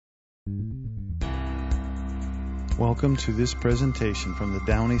Welcome to this presentation from the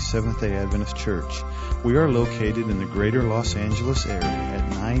Downey Seventh-day Adventist Church. We are located in the greater Los Angeles area at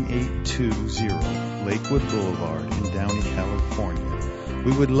 9820 Lakewood Boulevard in Downey, California.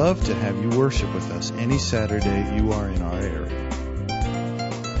 We would love to have you worship with us any Saturday you are in our area.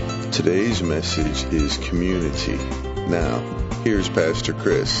 Today's message is community. Now, here's Pastor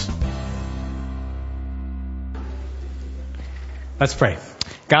Chris. Let's pray.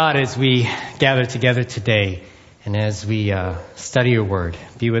 God, as we gather together today and as we study your word,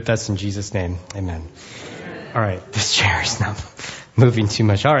 be with us in Jesus' name. Amen. All right, this chair is not moving too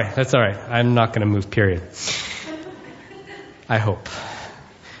much. All right, that's all right. I'm not going to move, period. I hope.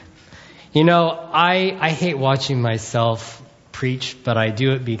 You know, I hate watching myself preach, but I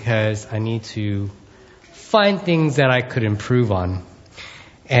do it because I need to find things that I could improve on.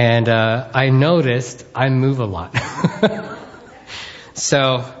 And I noticed I move a lot.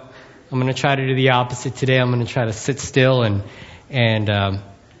 So I'm going to try to do the opposite today. I'm going to try to sit still and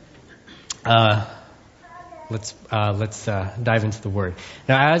let's dive into the Word.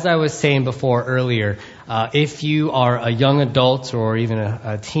 Now, as I was saying before earlier, if you are a young adult or even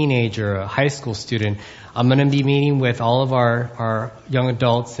a teenager, a high school student, I'm going to be meeting with all of our young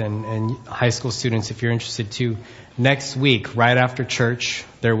adults and high school students, if you're interested too, next week, right after church.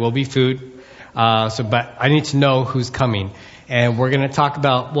 There will be food. But I need to know who's coming. And we're going to talk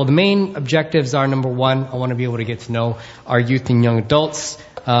about, the main objectives are, number one, I want to be able to get to know our youth and young adults.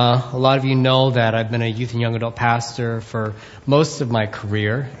 A lot of you know that I've been a youth and young adult pastor for most of my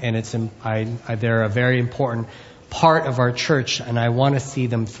career, and they're a very important part of our church, and I want to see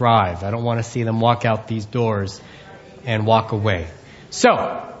them thrive. I don't want to see them walk out these doors and walk away. So,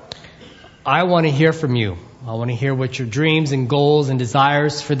 I want to hear from you. I want to hear what your dreams and goals and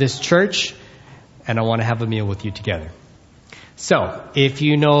desires for this church, and I want to have a meal with you together. So, if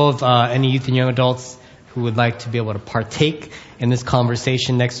you know of any youth and young adults who would like to be able to partake in this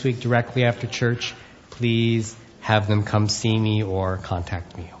conversation next week directly after church, please have them come see me or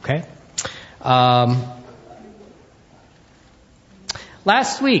contact me, okay?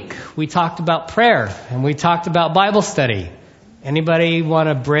 Last week, we talked about prayer and we talked about Bible study. Anybody want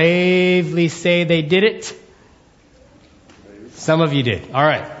to bravely say they did it? Some of you did. All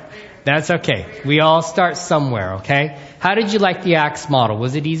right. That's okay. We all start somewhere, okay? How did you like the Acts model?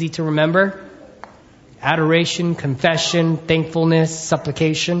 Was it easy to remember? Adoration, confession, thankfulness,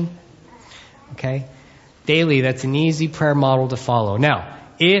 supplication. Okay? Daily, that's an easy prayer model to follow. Now,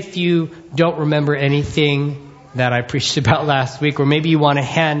 if you don't remember anything that I preached about last week, or maybe you want a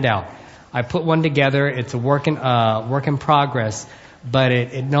handout, I put one together. It's a work in progress, but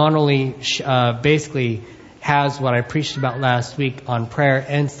it not only basically has what I preached about last week on prayer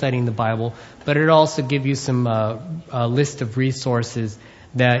and studying the Bible, but it also gives you some a list of resources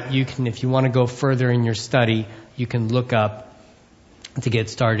that you can, if you want to go further in your study, you can look up to get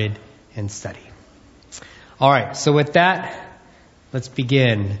started and study. All right, so with that, let's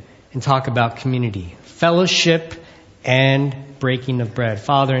begin and talk about community, fellowship, and breaking of bread.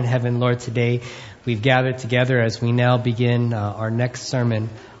 Father in heaven, Lord, today we've gathered together as we now begin our next sermon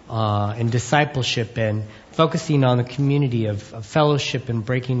in discipleship and focusing on the community of fellowship and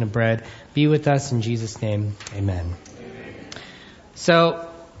breaking the bread. Be with us in Jesus' name. Amen. So,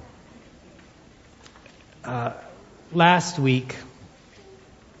 last week,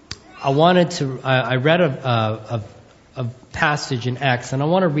 I read a passage in Acts, and I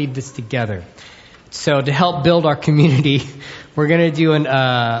want to read this together. So, to help build our community, we're going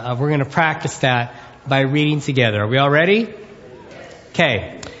to practice that by reading together. Are we all ready?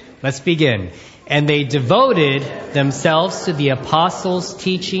 Okay, let's begin. And they devoted themselves to the apostles'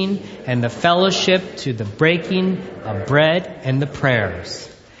 teaching and the fellowship, to the breaking of bread and the prayers.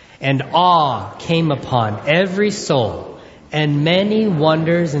 And awe came upon every soul, and many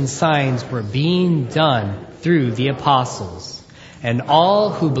wonders and signs were being done through the apostles. And all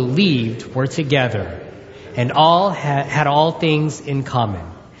who believed were together, and all had all things in common.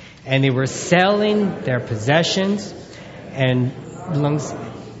 And they were selling their possessions and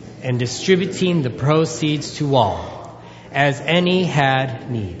distributing the proceeds to all, as any had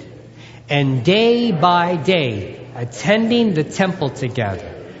need. And day by day, attending the temple together,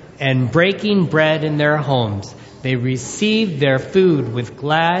 and breaking bread in their homes, they received their food with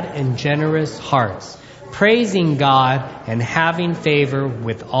glad and generous hearts, praising God and having favor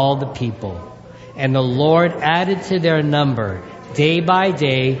with all the people. And the Lord added to their number, day by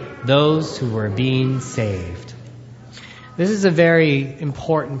day, those who were being saved. This is a very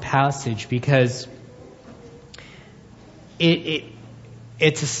important passage because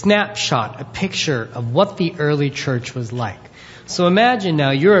it's a snapshot, a picture of what the early church was like. So imagine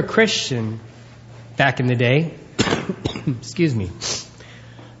now you're a Christian back in the day, Excuse me.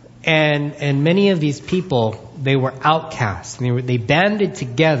 And many of these people, they were outcasts. They banded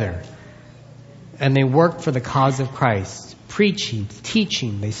together and they worked for the cause of Christ, preaching,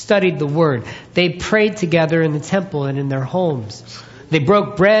 teaching. They studied the Word. They prayed together in the temple and in their homes. They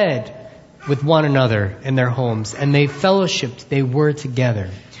broke bread with one another in their homes, and they fellowshiped. They were together.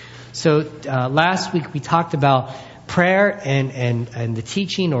 So last week we talked about prayer and the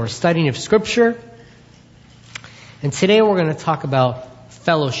teaching or studying of Scripture. And today we're going to talk about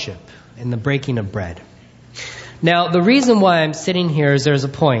fellowship and the breaking of bread. Now, the reason why I'm sitting here is there's a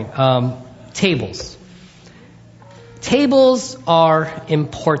point. Tables. Tables are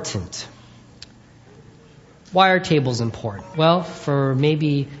important. Why are tables important? Well, for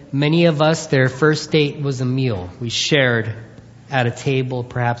maybe many of us, their first date was a meal. We shared at a table,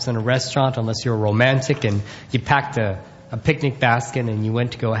 perhaps in a restaurant, unless you're romantic and you packed a picnic basket and you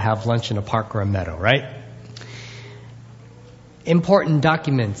went to go have lunch in a park or a meadow, right? Important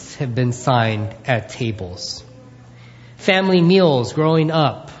documents have been signed at tables. Family meals growing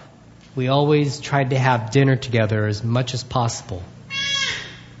up, we always tried to have dinner together as much as possible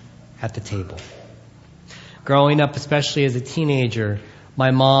at the table. Growing up, especially as a teenager,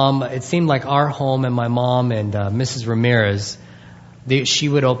 my mom, it seemed like our home and my mom and Mrs. Ramirez, she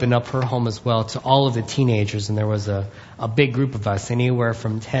would open up her home as well to all of the teenagers, and there was a big group of us. Anywhere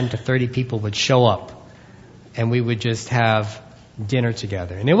from 10 to 30 people would show up, and we would just have dinner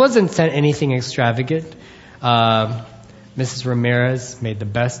together. And it wasn't anything extravagant. Mrs. Ramirez made the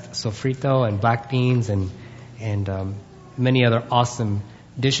best sofrito and black beans and many other awesome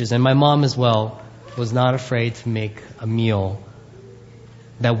dishes. And my mom as well was not afraid to make a meal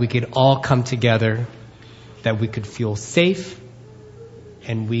that we could all come together, that we could feel safe,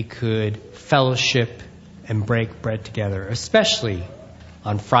 and we could fellowship and break bread together, especially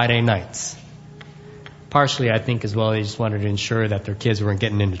on Friday nights. Partially, I think, as well, they just wanted to ensure that their kids weren't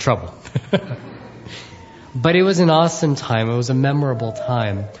getting into trouble. But it was an awesome time. It was a memorable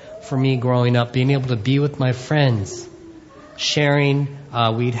time for me growing up, being able to be with my friends, sharing.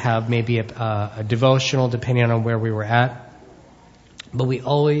 We'd have maybe a devotional, depending on where we were at. But we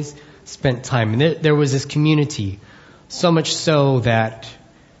always spent time. And there was this community, so much so that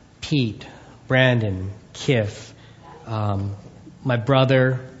Pete, Brandon, Kiff, my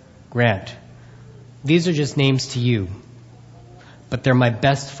brother, Grant, these are just names to you, but they're my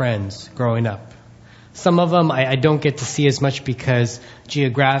best friends growing up. Some of them I don't get to see as much because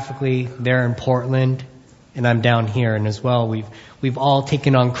geographically they're in Portland and I'm down here. And as well, we've all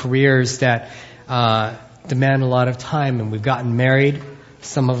taken on careers that demand a lot of time, and we've gotten married.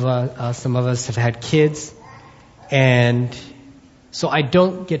 Some of us have had kids, and so I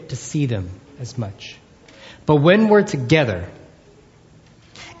don't get to see them as much. But when we're together,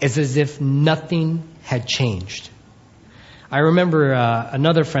 it's as if nothing had changed. I remember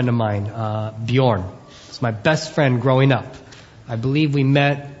another friend of mine, Bjorn. It's my best friend growing up. I believe we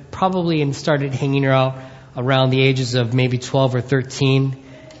met probably and started hanging out around the ages of maybe 12 or 13.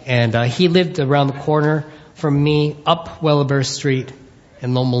 And he lived around the corner from me up Welleber Street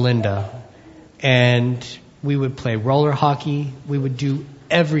in Loma Linda. And we would play roller hockey. We would do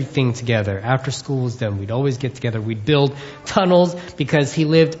everything together. After school was done, we'd always get together. We'd build tunnels because he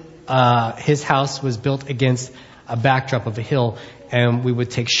lived, his house was built against a backdrop of a hill, and we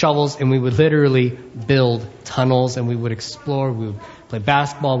would take shovels and we would literally build tunnels, and we would explore. We would play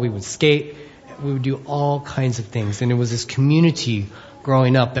basketball, we would skate, we would do all kinds of things. And it was this community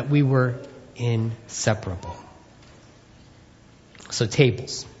growing up that we were inseparable. So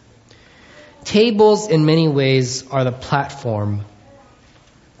tables. Tables in many ways are the platform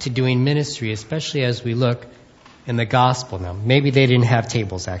to doing ministry, especially as we look in the gospel now. Maybe they didn't have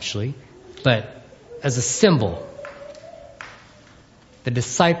tables actually, but as a symbol, the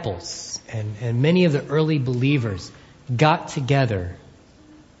disciples and many of the early believers got together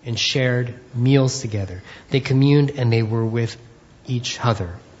and shared meals together. They communed and they were with each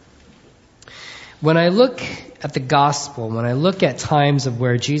other. When I look at the gospel, when I look at times of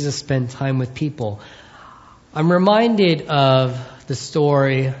where Jesus spent time with people, I'm reminded of the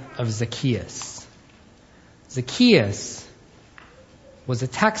story of Zacchaeus. Zacchaeus was a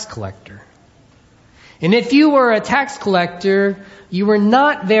tax collector. And if you were a tax collector, you were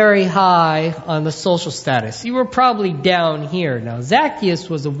not very high on the social status. You were probably down here. Now, Zacchaeus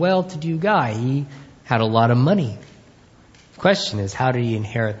was a well-to-do guy. He had a lot of money. The question is, how did he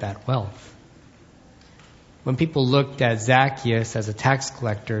inherit that wealth? When people looked at Zacchaeus as a tax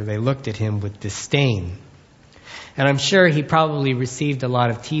collector, they looked at him with disdain. And I'm sure he probably received a lot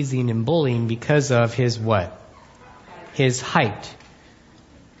of teasing and bullying because of his what? His height.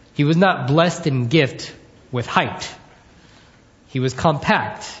 He was not blessed in gift with height. He was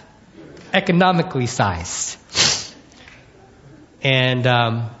compact, economically sized. And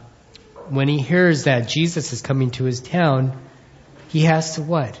when he hears that Jesus is coming to his town, he has to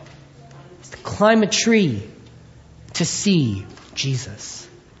what? He has to climb a tree to see Jesus.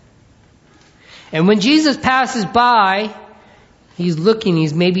 And when Jesus passes by, he's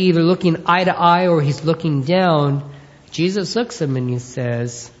maybe either looking eye to eye or he's looking down. Jesus looks at him and he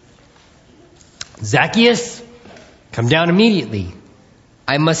says, Zacchaeus, come down immediately.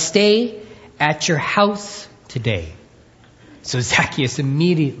 I must stay at your house today. So Zacchaeus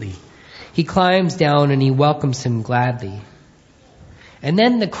immediately, he climbs down and he welcomes him gladly. And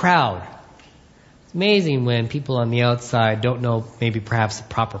then the crowd. It's amazing when people on the outside don't know maybe perhaps the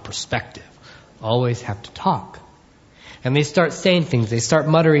proper perspective. Always have to talk. And they start saying things. They start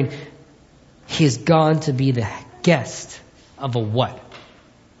muttering, he has gone to be the guest of a what?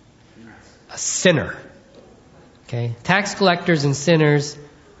 A sinner. Okay? Tax collectors and sinners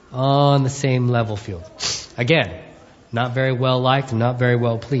on the same level field. Again, not very well liked and not very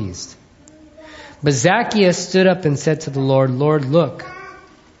well pleased. But Zacchaeus stood up and said to the Lord, Lord, look,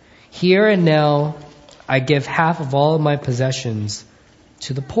 here and now I give half of all of my possessions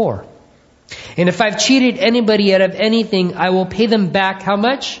to the poor. And if I've cheated anybody out of anything, I will pay them back how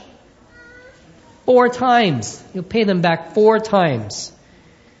much? 4 times. You'll pay them back 4 times.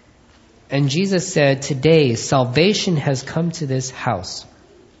 And Jesus said, today salvation has come to this house,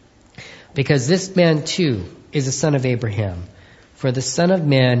 because this man too is a son of Abraham. For the Son of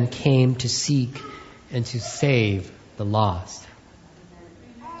Man came to seek and to save the lost.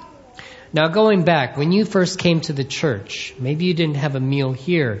 Now going back, when you first came to the church, maybe you didn't have a meal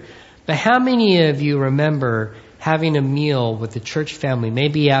here, but how many of you remember having a meal with the church family?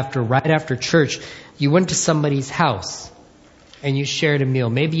 Maybe right after church, you went to somebody's house and you shared a meal.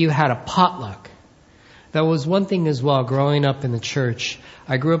 Maybe you had a potluck. That was one thing as well, growing up in the church.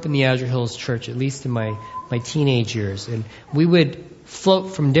 I grew up in the Azure Hills Church, at least in my teenage years. And we would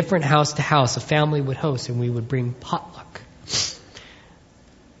float from different house to house. A family would host and we would bring potluck.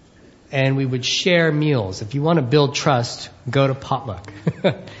 And we would share meals. If you want to build trust, go to potluck.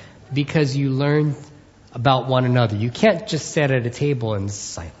 Because you learn about one another. You can't just sit at a table in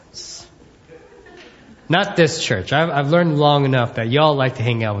silence. Not this church. I've learned long enough that y'all like to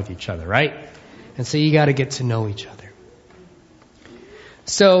hang out with each other, right? And so you got to get to know each other.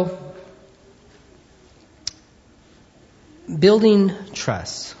 So, building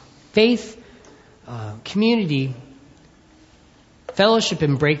trust, faith, community, fellowship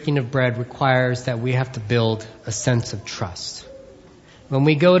and breaking of bread requires that we have to build a sense of trust. When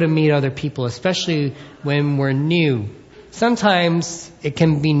we go to meet other people, especially when we're new, sometimes it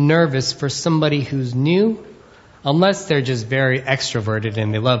can be nervous for somebody who's new, unless they're just very extroverted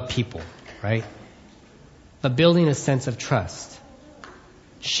and they love people, right? But building a sense of trust.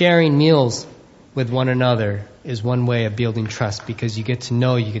 Sharing meals with one another is one way of building trust, because you get to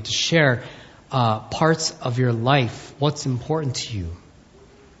know, you get to share parts of your life, what's important to you.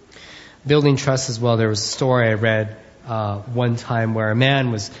 Building trust as well. There was a story I read one time where a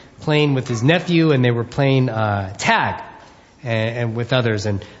man was playing with his nephew and they were playing tag and with others,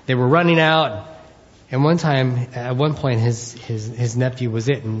 and they were running out. And at one point his nephew was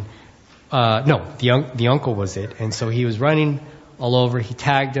it, and the uncle was it, and so he was running all over. He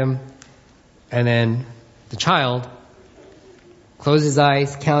tagged him, and then the child closed his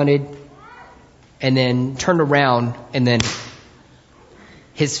eyes, counted, and then turned around, and then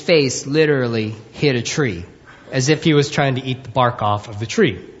his face literally hit a tree, as if he was trying to eat the bark off of the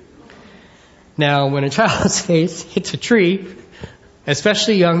tree. Now, when a child's face hits a tree,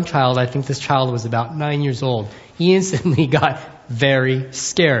 especially a young child, I think this child was about 9 years old, he instantly got very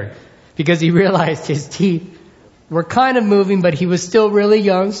scared, because he realized his teeth were kind of moving, but he was still really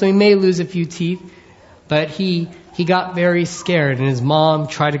young, so he may lose a few teeth. But he got very scared, and his mom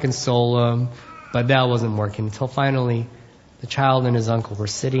tried to console him, but that wasn't working, until finally the child and his uncle were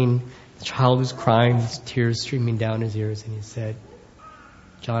sitting. The child was crying, his tears streaming down his ears, and he said,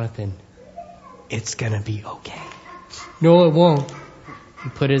 Jonathan, it's going to be okay. No, it won't. He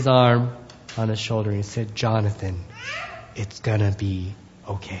put his arm on his shoulder and he said, Jonathan, it's going to be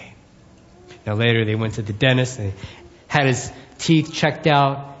okay. Now later they went to the dentist and had his teeth checked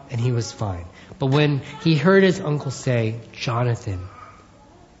out and he was fine. But when he heard his uncle say, Jonathan,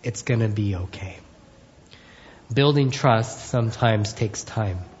 it's going to be okay. Building trust sometimes takes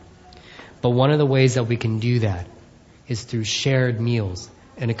time. But one of the ways that we can do that is through shared meals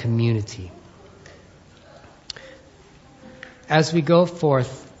and a community. As we go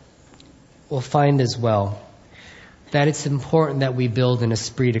forth, we'll find as well that it's important that we build an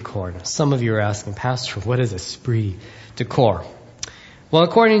esprit de corps. Now, some of you are asking, Pastor, what is esprit de corps? Well,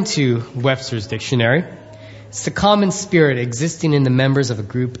 according to Webster's dictionary, it's the common spirit existing in the members of a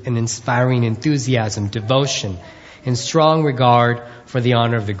group and inspiring enthusiasm, devotion, and strong regard for the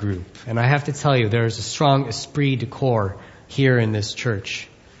honor of the group. And I have to tell you, there is a strong esprit de corps here in this church.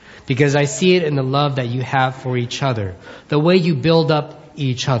 Because I see it in the love that you have for each other. The way you build up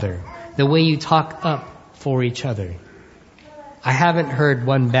each other. The way you talk up for each other. I haven't heard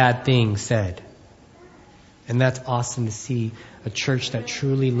one bad thing said. And that's awesome to see a church that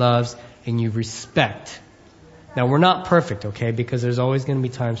truly loves and you respect. Now, we're not perfect, okay, because there's always going to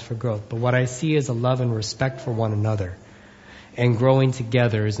be times for growth. But what I see is a love and respect for one another. And growing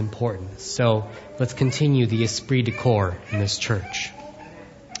together is important. So let's continue the esprit de corps in this church.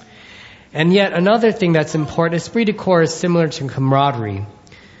 And yet another thing that's important, esprit de corps is similar to camaraderie.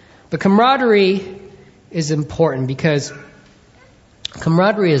 But camaraderie is important because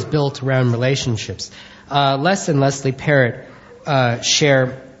camaraderie is built around relationships. Les and Leslie Parrott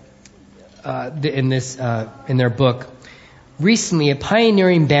share in their book. Recently, a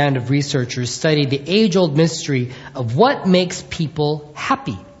pioneering band of researchers studied the age-old mystery of what makes people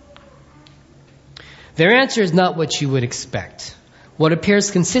happy. Their answer is not what you would expect. What appears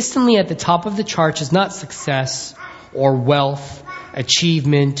consistently at the top of the chart is not success or wealth,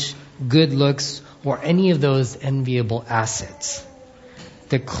 achievement, good looks, or any of those enviable assets.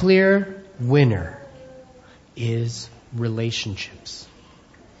 The clear winner is relationships.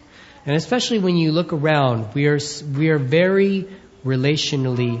 And especially when you look around, we are very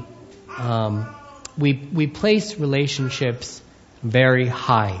relationally, we place relationships very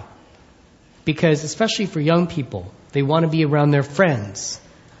high. Because especially for young people, they want to be around their friends.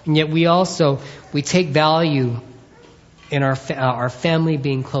 And yet we take value in our family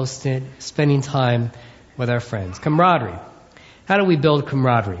being close to spending time with our friends. Camaraderie. How do we build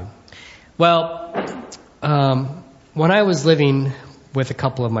camaraderie? Well, when I was living with a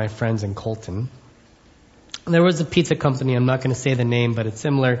couple of my friends in Colton, there was a pizza company. I'm not going to say the name, but it's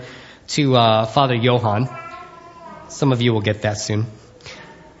similar to Father Johan. Some of you will get that soon.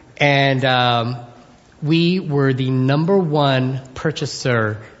 And we were the number one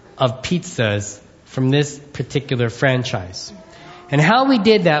purchaser of pizzas from this particular franchise. And how we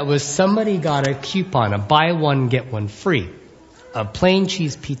did that was somebody got a coupon, a buy one, get one free, of plain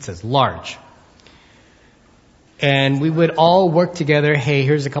cheese pizzas, large. And we would all work together. Hey,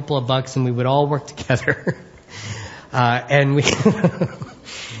 here's a couple of bucks, and we would all work together. And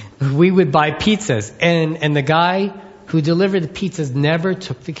we would buy pizzas. And the guy who delivered the pizzas never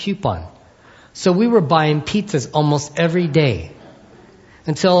took the coupon. So we were buying pizzas almost every day.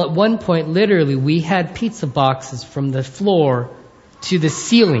 Until at one point, literally, we had pizza boxes from the floor to the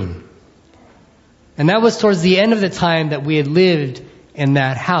ceiling. And that was towards the end of the time that we had lived in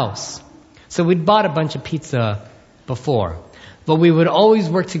that house. So we'd bought a bunch of pizza before. But we would always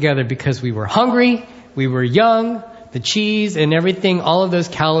work together because we were hungry, we were young, the cheese and everything, all of those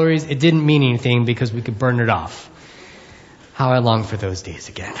calories, it didn't mean anything because we could burn it off. How I long for those days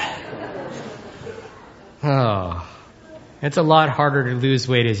again. Oh, it's a lot harder to lose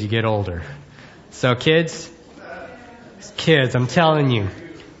weight as you get older. So kids, I'm telling you,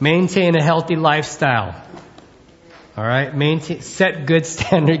 maintain a healthy lifestyle. All right, set good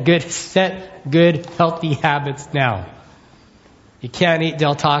standard, set good healthy habits now. You can't eat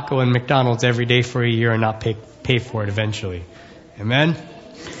Del Taco and McDonald's every day for a year and not pay for it eventually. Amen?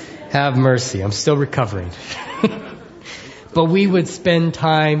 Have mercy. I'm still recovering. But we would spend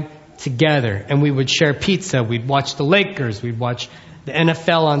time together and we would share pizza. We'd watch the Lakers. We'd watch the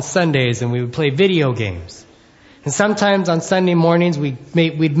NFL on Sundays and we would play video games. And sometimes on Sunday mornings we'd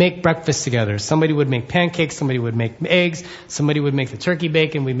make breakfast together. Somebody would make pancakes, somebody would make eggs, somebody would make the turkey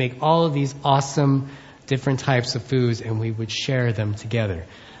bacon. We'd make all of these awesome different types of foods and we would share them together.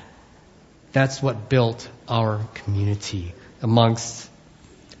 That's what built our community amongst,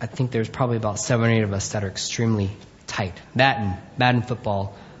 I think there's probably about 7 or 8 of us that are extremely tight. That and Madden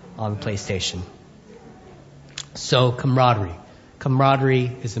football on the PlayStation. So camaraderie.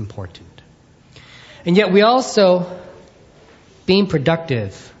 Camaraderie is important. And yet we also, being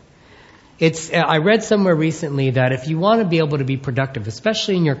productive. I read somewhere recently that if you want to be able to be productive,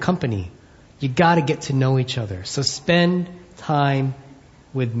 especially in your company, you got to get to know each other. So spend time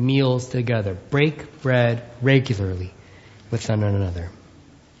with meals together. Break bread regularly with one another.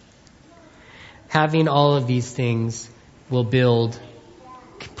 Having all of these things will build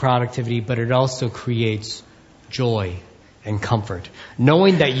productivity, but it also creates joy and comfort.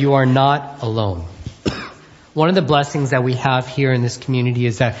 Knowing that you are not alone. One of the blessings that we have here in this community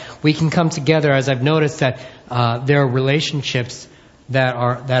is that we can come together, as I've noticed that there are relationships that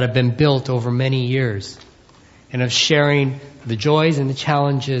have been built over many years. and of sharing the joys and the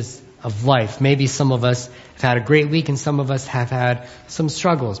challenges of life. Maybe some of us have had a great week and some of us have had some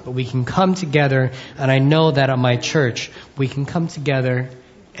struggles, but we can come together, and I know that at my church we can come together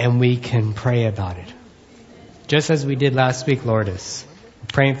and we can pray about it. Just as we did last week, Lourdes. I'm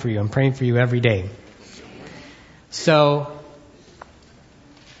praying for you. I'm praying for you every day. So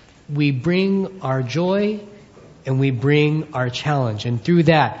we bring our joy and we bring our challenge. And through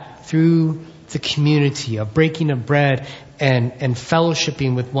that, through the community of breaking of bread and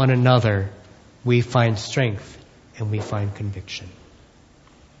fellowshipping with one another, we find strength and we find conviction.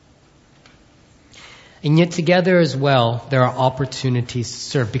 And yet together as well, there are opportunities to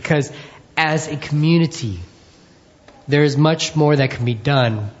serve. Because as a community, there is much more that can be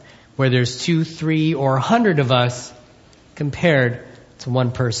done where there's 2, 3, or 100 of us compared to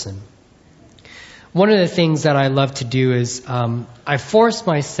one person. One of the things that I love to do is I force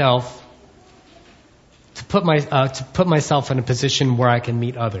myself to put myself in a position where I can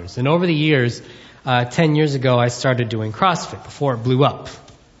meet others. And over the years, 10 years ago, I started doing CrossFit before it blew up,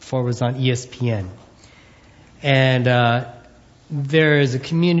 before it was on ESPN. And there's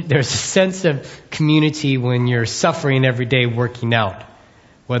a sense of community when you're suffering every day working out,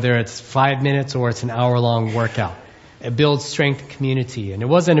 whether it's 5 minutes or it's an hour-long workout. It builds strength and community. And it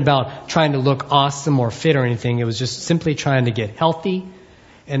wasn't about trying to look awesome or fit or anything. It was just simply trying to get healthy.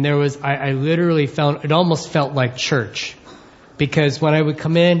 And I literally it almost felt like church. Because when I would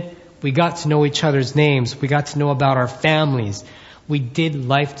come in, we got to know each other's names. We got to know about our families. We did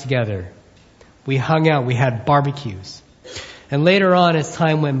life together. We hung out. We had barbecues. And later on, as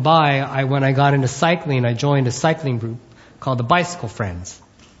time went by, when I got into cycling, I joined a cycling group called the Bicycle Friends.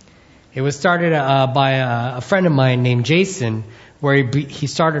 It was started by a friend of mine named Jason, where he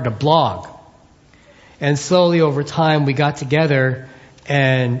started a blog. And slowly over time, we got together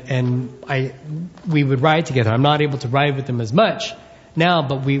and we would ride together. I'm not able to ride with them as much now,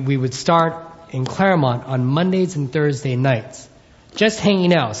 but we would start in Claremont on Mondays and Thursday nights, just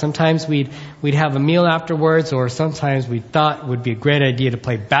hanging out. Sometimes we'd have a meal afterwards, or sometimes we thought it would be a great idea to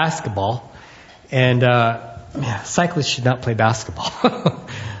play basketball. And cyclists should not play basketball.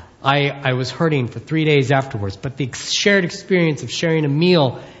 I was hurting for 3 days afterwards, but the shared experience of sharing a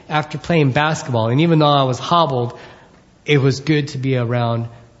meal after playing basketball, and even though I was hobbled, it was good to be around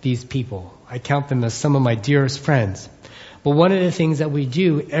these people. I count them as some of my dearest friends. But one of the things that we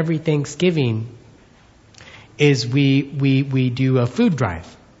do every Thanksgiving is we do a food drive.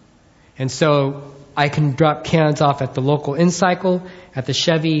 And so I can drop cans off at the local InCycle, at the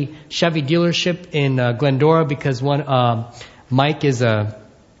Chevy dealership in Glendora, because Mike is a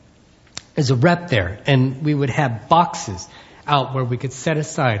rep there, and we would have boxes out where we could set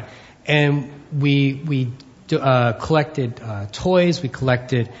aside, and we collected toys, we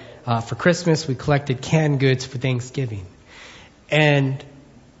collected for Christmas, we collected canned goods for Thanksgiving. And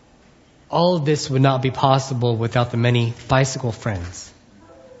all of this would not be possible without the many bicycle friends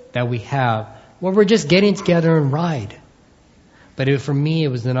that we have, where we're just getting together and ride. But for me, it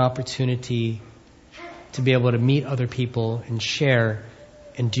was an opportunity to be able to meet other people and share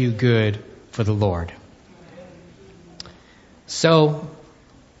and do good for the Lord. So,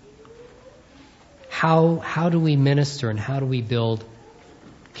 how do we minister and how do we build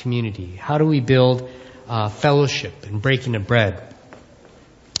community? How do we build fellowship and breaking of bread?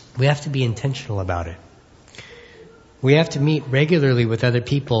 We have to be intentional about it. We have to meet regularly with other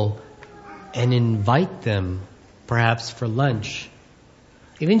people and invite them, perhaps for lunch.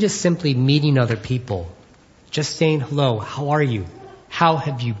 Even just simply meeting other people. Just saying hello, how are you? How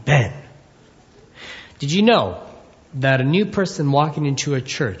have you been? Did you know that a new person walking into a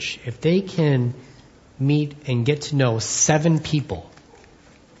church, if they can meet and get to know 7 people,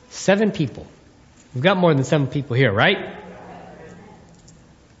 we've got more than 7 people here, right?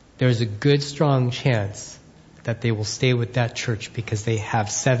 There's a good, strong chance that they will stay with that church because they have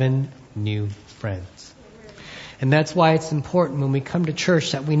 7 new friends. And that's why it's important when we come to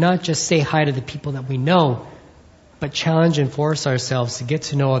church that we not just say hi to the people that we know, but challenge and force ourselves to get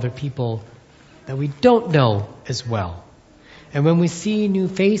to know other people that we don't know as well. And when we see new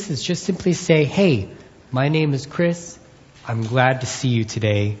faces, just simply say, hey, my name is Chris. I'm glad to see you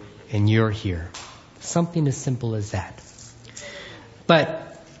today, and you're here. Something as simple as that. But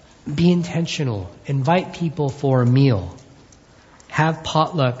be intentional. Invite people for a meal. Have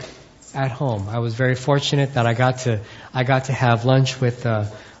potluck at home. I was very fortunate that I got to have lunch with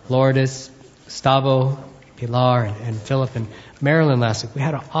Lourdes, Gustavo, Pilar, and Philip and Marilyn last week. We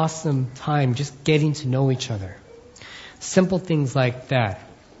had an awesome time just getting to know each other. Simple things like that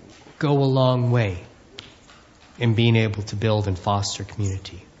go a long way in being able to build and foster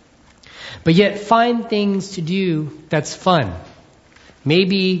community. But yet find things to do that's fun.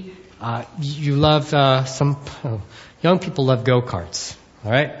 Maybe you love young people love go-karts.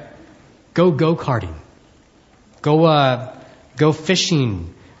 All right? Go-karting. Go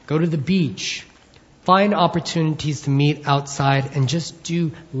fishing. Go to the beach. Find opportunities to meet outside and just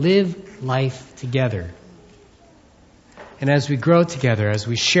live life together. And as we grow together, as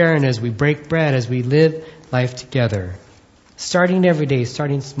we share and as we break bread, as we live life together, starting every day,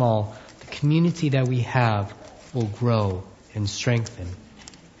 starting small, the community that we have will grow and strengthen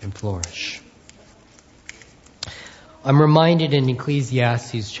and flourish. I'm reminded in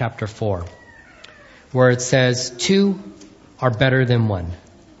Ecclesiastes chapter 4, where it says, 2 are better than 1,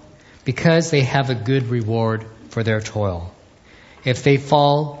 because they have a good reward for their toil. If they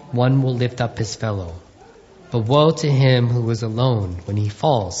fall, one will lift up his fellow. But woe to him who is alone when he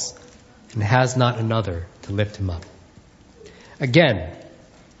falls and has not another to lift him up. Again,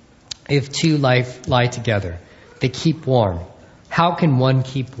 if 2 lie together, they keep warm. How can one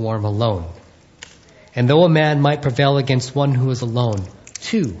keep warm alone? And though a man might prevail against one who is alone,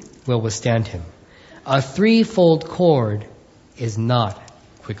 2 will withstand him. A 3-fold cord is not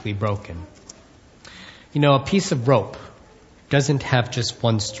quickly broken. You know, a piece of rope doesn't have just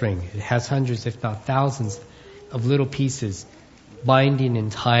one string. It has hundreds, if not thousands, of little pieces binding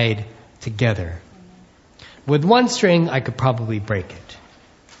and tied together. With one string, I could probably break it.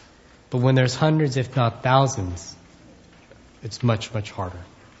 But when there's hundreds, if not thousands, it's much, much harder.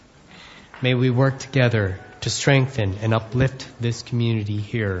 May we work together to strengthen and uplift this community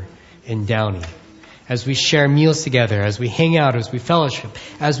here in Downey. As we share meals together, as we hang out, as we fellowship,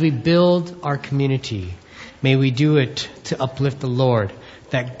 as we build our community, may we do it to uplift the Lord,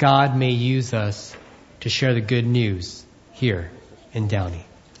 that God may use us to share the good news here in Downey.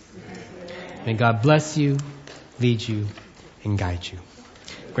 May God bless you, lead you, and guide you.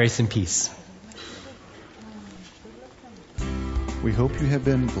 Grace and peace. We hope you have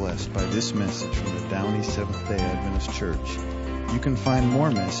been blessed by this message from the Downey Seventh-day Adventist Church. You can find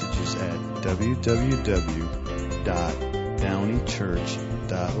more messages at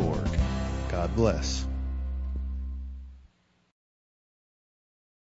www.downeychurch.org. God bless.